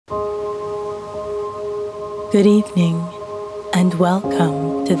Good evening, and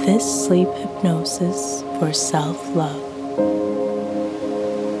welcome to this sleep hypnosis for self-love.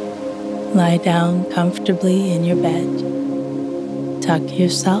 Lie down comfortably in your bed. Tuck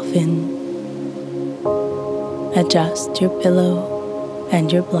yourself in. Adjust your pillow and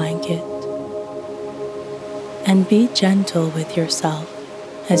your blanket. And be gentle with yourself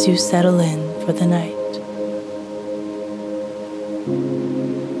as you settle in for the night.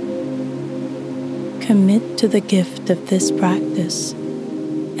 Commit to the gift of this practice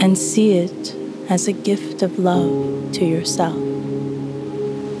and see it as a gift of love to yourself.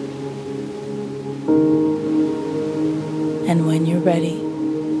 And when you're ready,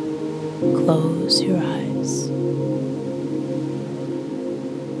 close your eyes.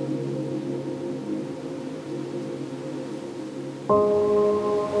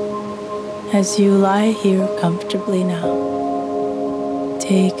 As you lie here comfortably now,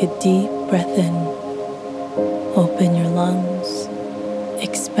 take a deep breath in. Open your lungs,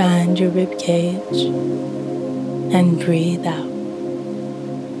 expand your rib cage, and breathe out.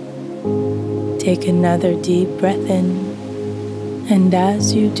 Take another deep breath in, and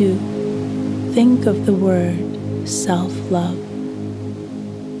as you do, think of the word self-love,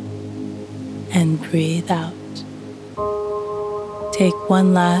 and breathe out. Take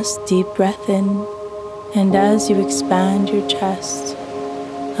one last deep breath in, and as you expand your chest,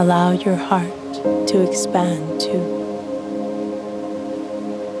 allow your heart to expand too.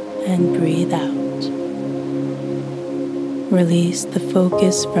 And breathe out. Release the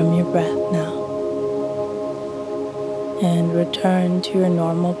focus from your breath now. And return to your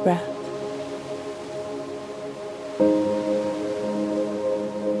normal breath.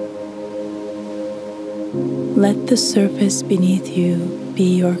 Let the surface beneath you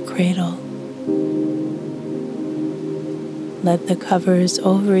be your cradle. Let the covers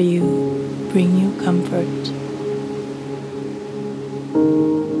over you bring you comfort.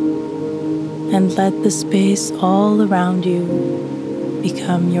 And let the space all around you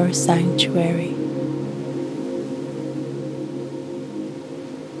become your sanctuary.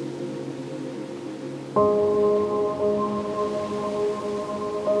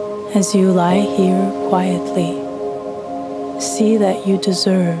 As you lie here quietly, see that you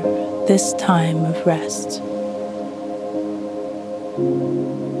deserve this time of rest.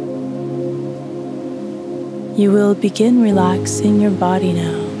 You will begin relaxing your body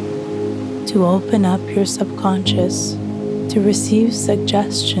now to open up your subconscious to receive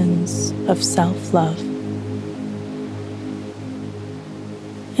suggestions of self-love.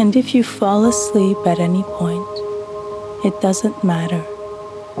 And if you fall asleep at any point, it doesn't matter.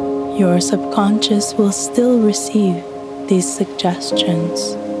 Your subconscious will still receive these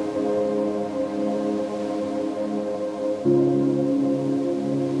suggestions.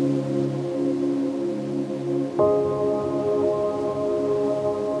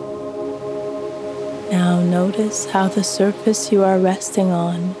 Now notice how the surface you are resting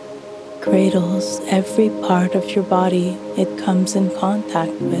on cradles every part of your body it comes in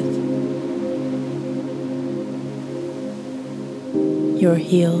contact with. Your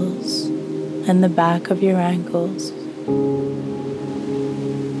heels and the back of your ankles,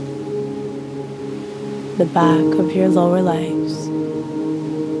 the back of your lower legs,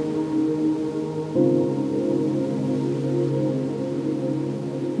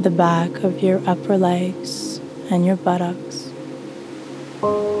 the back of your upper legs and your buttocks,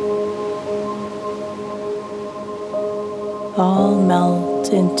 all melt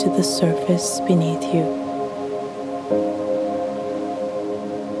into the surface beneath you.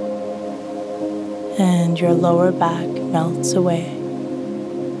 And your lower back melts away.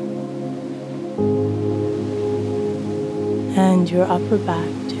 And your upper back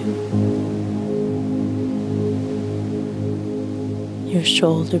too. Your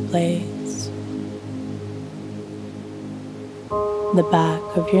shoulder blades, the back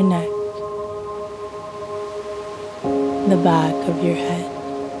of your neck, the back of your head,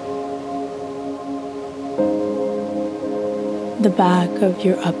 the back of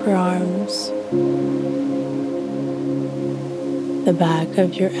your upper arms, the back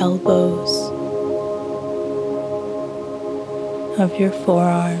of your elbows, of your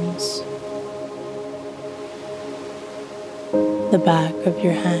forearms, the back of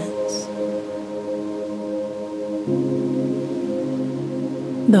your hands.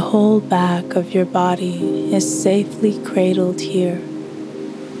 The whole back of your body is safely cradled here,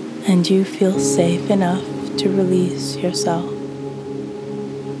 and you feel safe enough to release yourself,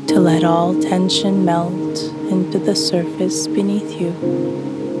 to let all tension melt into the surface beneath you.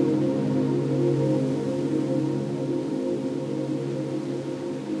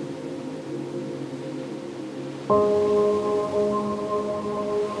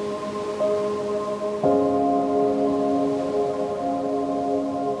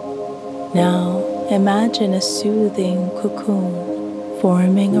 Now imagine a soothing cocoon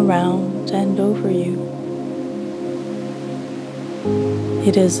forming around and over you.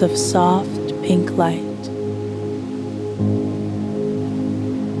 It is of soft pink light,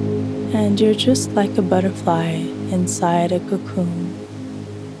 and you're just like a butterfly inside a cocoon,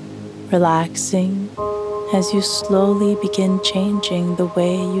 relaxing as you slowly begin changing the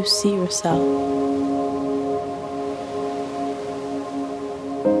way you see yourself.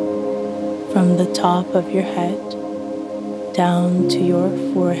 From the top of your head, down to your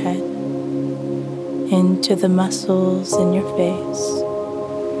forehead, into the muscles in your face,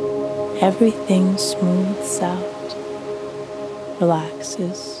 everything smooths out,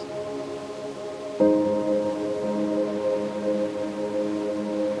 relaxes.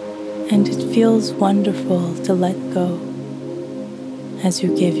 And it feels wonderful to let go as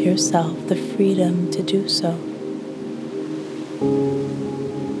you give yourself the freedom to do so.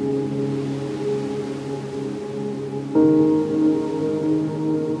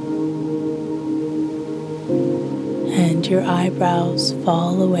 And your eyebrows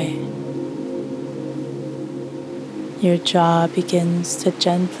fall away. Your jaw begins to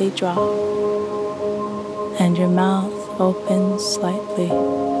gently drop, and your mouth opens slightly.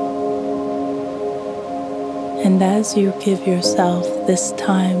 And as you give yourself this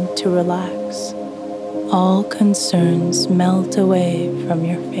time to relax, all concerns melt away from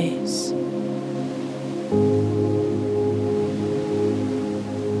your face.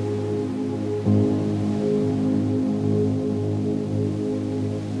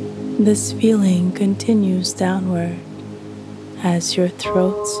 This feeling continues downward as your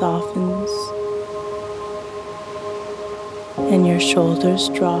throat softens and your shoulders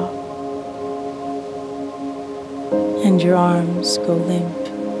drop and your arms go limp.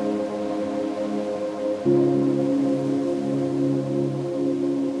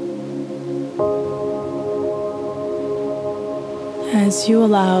 As you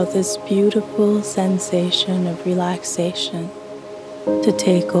allow this beautiful sensation of relaxation to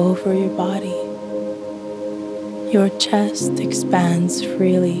take over your body, your chest expands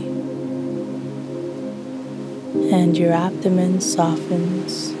freely and your abdomen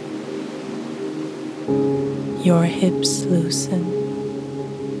softens. Your hips loosen.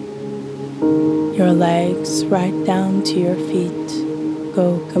 Your legs right down to your feet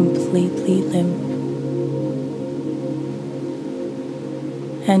go completely limp.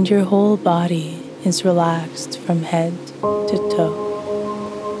 And your whole body is relaxed from head to toe.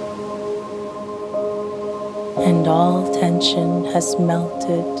 And all tension has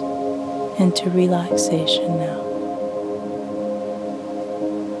melted into relaxation now.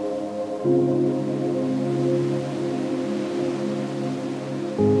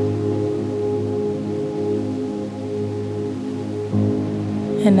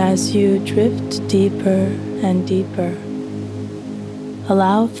 And as you drift deeper and deeper,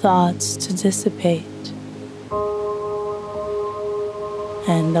 allow thoughts to dissipate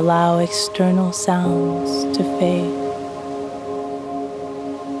and allow external sounds to fade.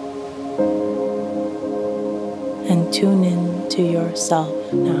 And tune in to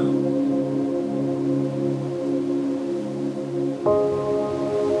yourself now.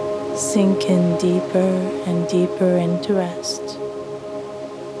 Sink in deeper and deeper into rest,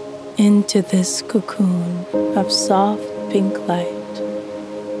 into this cocoon of soft pink light,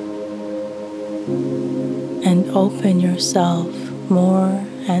 and open yourself more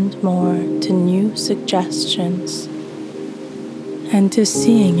and more to new suggestions and to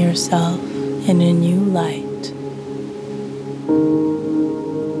seeing yourself in a new light.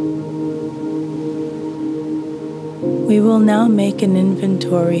 We will now make an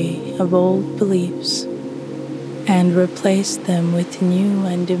inventory of old beliefs and replace them with new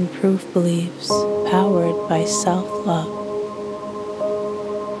and improved beliefs powered by self-love.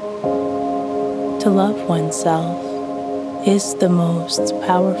 To love oneself is the most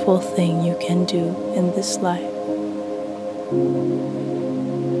powerful thing you can do in this life.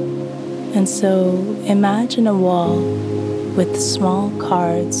 And so imagine a wall with small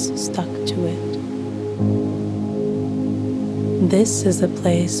cards stuck to it. This is a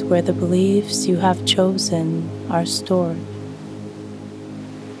place where the beliefs you have chosen are stored.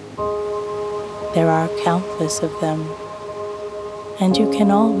 There are countless of them, and you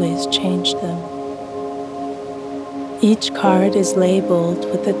can always change them. Each card is labeled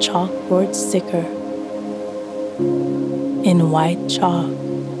with a chalkboard sticker. In white chalk,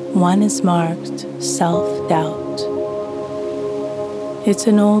 one is marked self-doubt. It's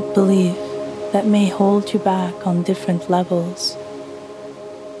an old belief that may hold you back on different levels.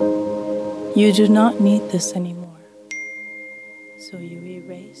 You do not need this anymore, so you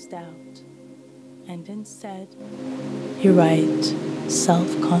erased out, and instead you write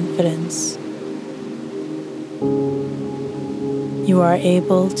self-confidence. You are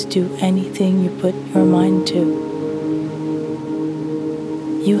able to do anything you put your mind to.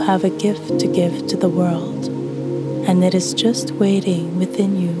 You have a gift to give to the world, and it is just waiting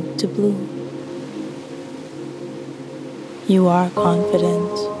within you to bloom. You are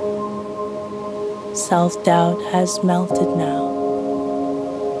confident. Self-doubt has melted now.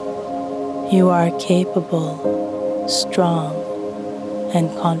 You are capable, strong, and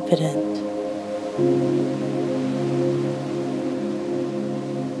confident.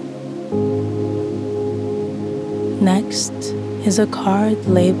 Next is a card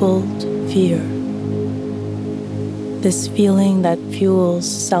labeled fear. This feeling that fuels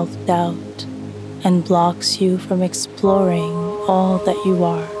self-doubt and blocks you from exploring all that you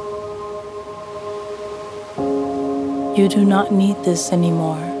are. You do not need this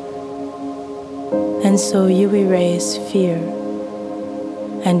anymore, and so you erase fear,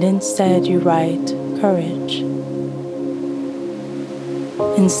 and instead you write courage.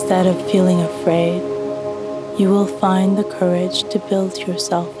 Instead of feeling afraid, you will find the courage to build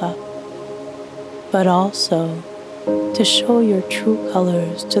yourself up, but also to show your true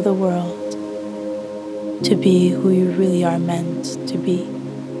colors to the world, to be who you really are meant to be.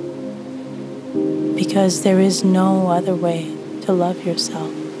 Because there is no other way to love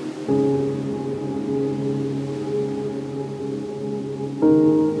yourself.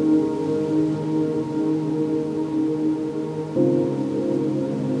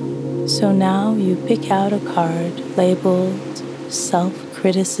 So now you pick out a card labeled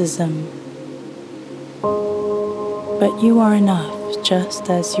self-criticism. But you are enough just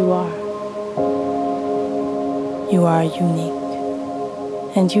as you are. You are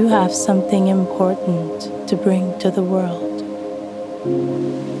unique, and you have something important to bring to the world.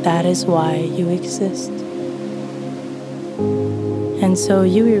 That is why you exist. And so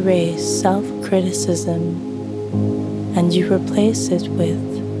you erase self-criticism and you replace it with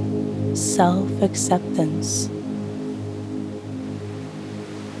self-acceptance.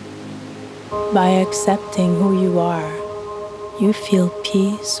 By accepting who you are, you feel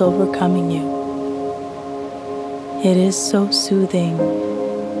peace overcoming you. It is so soothing,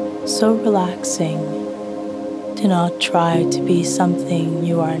 so relaxing to not try to be something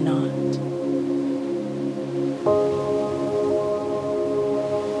you are not.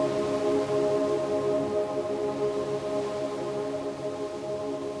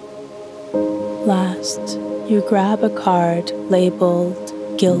 Last, you grab a card labeled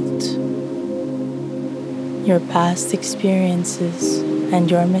guilt. Your past experiences and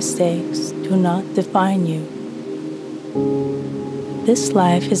your mistakes do not define you. This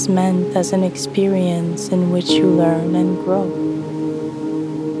life is meant as an experience in which you learn and grow.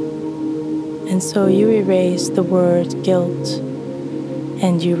 And so you erase the word guilt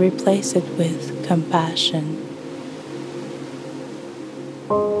and you replace it with compassion.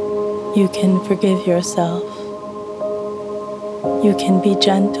 You can forgive yourself. You can be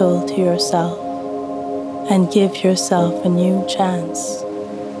gentle to yourself and give yourself a new chance.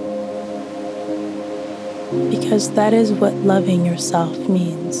 Because that is what loving yourself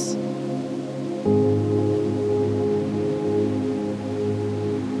means.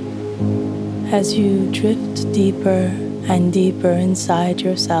 As you drift deeper and deeper inside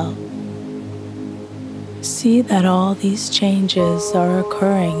yourself, see that all these changes are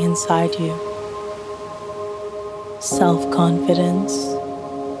occurring inside you. Self-confidence,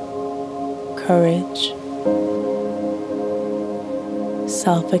 courage,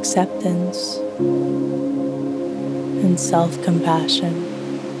 self-acceptance, and self-compassion.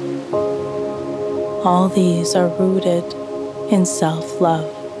 All these are rooted in self-love.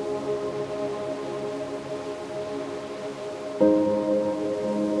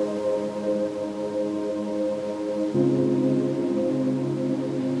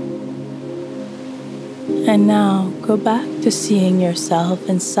 And now go back to seeing yourself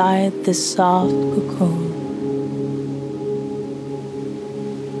inside this soft cocoon.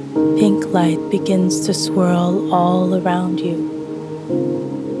 Pink light begins to swirl all around you.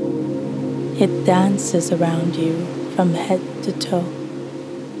 It dances around you from head to toe.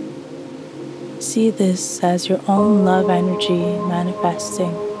 See this as your own love energy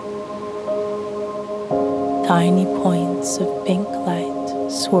manifesting. Tiny points of pink light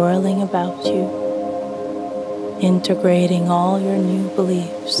swirling about you, integrating all your new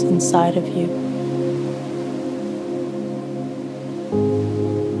beliefs inside of you.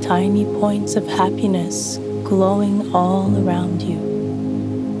 tiny points of happiness glowing all around you.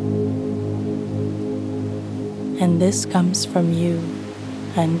 And this comes from you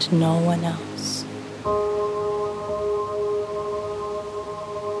and no one else.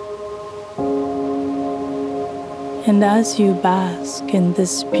 And as you bask in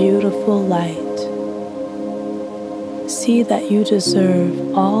this beautiful light, see that you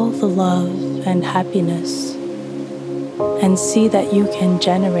deserve all the love and happiness, and see that you can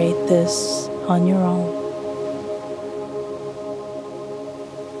generate this on your own.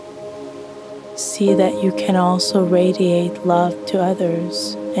 See that you can also radiate love to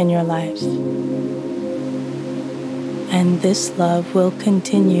others in your life. And this love will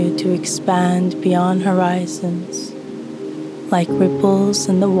continue to expand beyond horizons, like ripples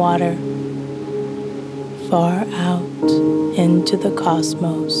in the water, far out into the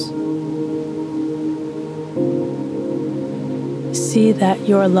cosmos. See that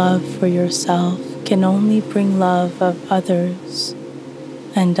your love for yourself can only bring love of others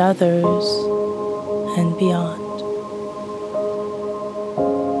and others and beyond.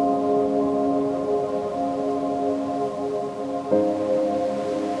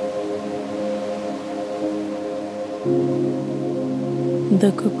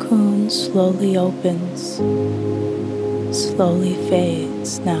 The cocoon slowly opens, slowly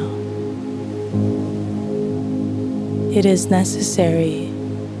fades now. It is necessary,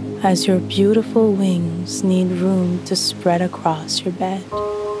 as your beautiful wings need room to spread across your bed.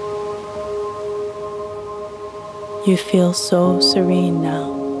 You feel so serene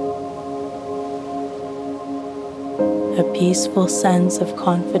now. A peaceful sense of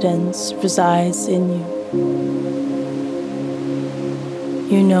confidence resides in you.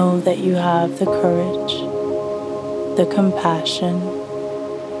 You know that you have the courage, the compassion,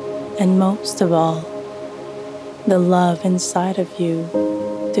 and most of all, the love inside of you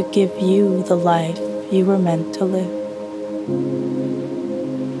to give you the life you were meant to live.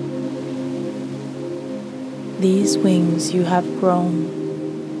 These wings you have grown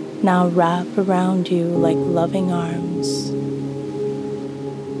now wrap around you like loving arms,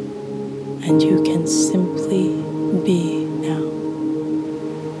 and you can simply be now.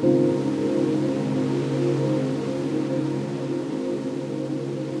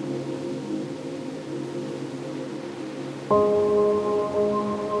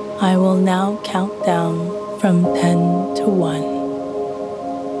 I will now count down from 10 to 1.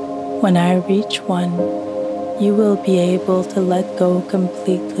 When I reach 1, you will be able to let go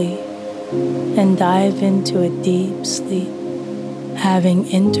completely and dive into a deep sleep, having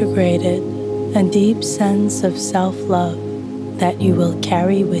integrated a deep sense of self-love that you will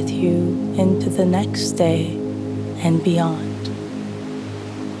carry with you into the next day and beyond.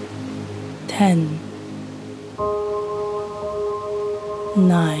 10,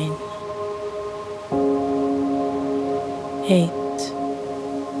 9, 8,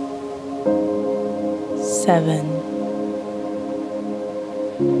 7,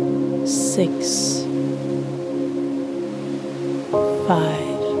 6, 5,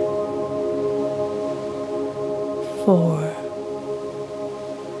 4,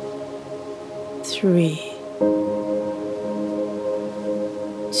 3,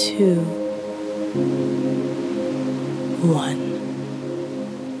 2, 1.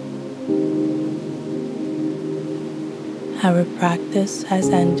 Our practice has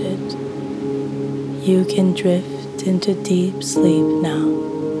ended. You can drift into deep sleep now.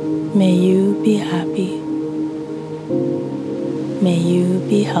 May you be happy. May you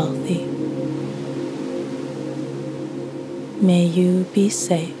be healthy. May you be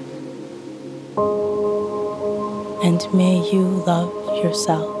safe. And may you love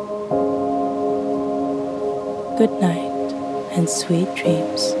yourself. Good night and sweet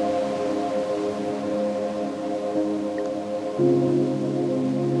dreams.